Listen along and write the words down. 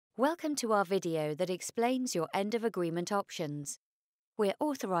Welcome to our video that explains your end of agreement options. We're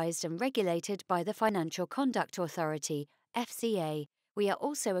authorised and regulated by the Financial Conduct Authority, FCA. We are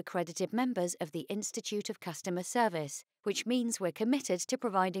also accredited members of the Institute of Customer Service, which means we're committed to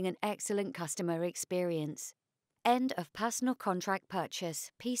providing an excellent customer experience. End of Personal Contract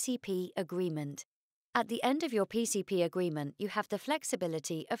Purchase, PCP Agreement. At the end of your PCP agreement, you have the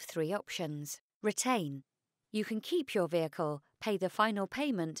flexibility of 3 options. Retain. You can keep your vehicle, pay the final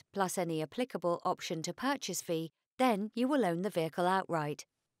payment plus any applicable option to purchase fee, then you will own the vehicle outright.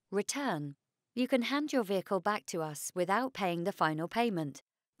 Return. You can hand your vehicle back to us without paying the final payment.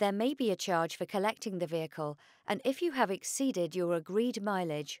 There may be a charge for collecting the vehicle, and if you have exceeded your agreed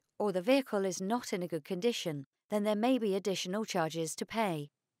mileage or the vehicle is not in a good condition, then there may be additional charges to pay.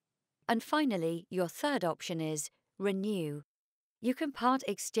 And finally, your third option is renew. You can part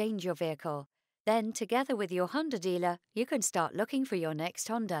exchange your vehicle. Then, together with your Honda dealer, you can start looking for your next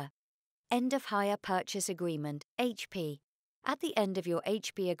Honda. End of Hire Purchase Agreement, HP. At the end of your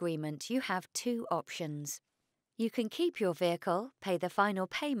HP agreement, you have 2 options. You can keep your vehicle, pay the final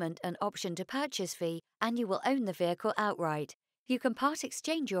payment and option to purchase fee, and you will own the vehicle outright. You can part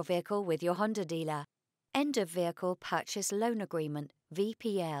exchange your vehicle with your Honda dealer. End of Vehicle Purchase Loan Agreement,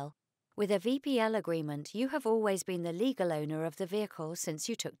 VPL. With a VPL agreement, you have always been the legal owner of the vehicle since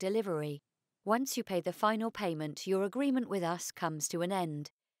you took delivery. Once you pay the final payment, your agreement with us comes to an end.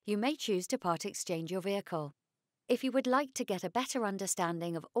 You may choose to part exchange your vehicle. If you would like to get a better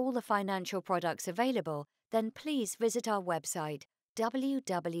understanding of all the financial products available, then please visit our website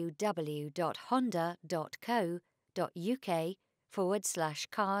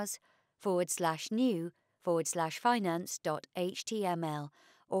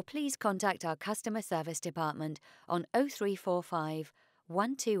or please contact our customer service department on 0345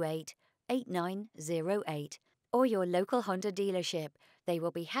 128 8908 or your local Honda dealership. They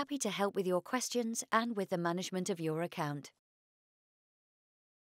will be happy to help with your questions and with the management of your account.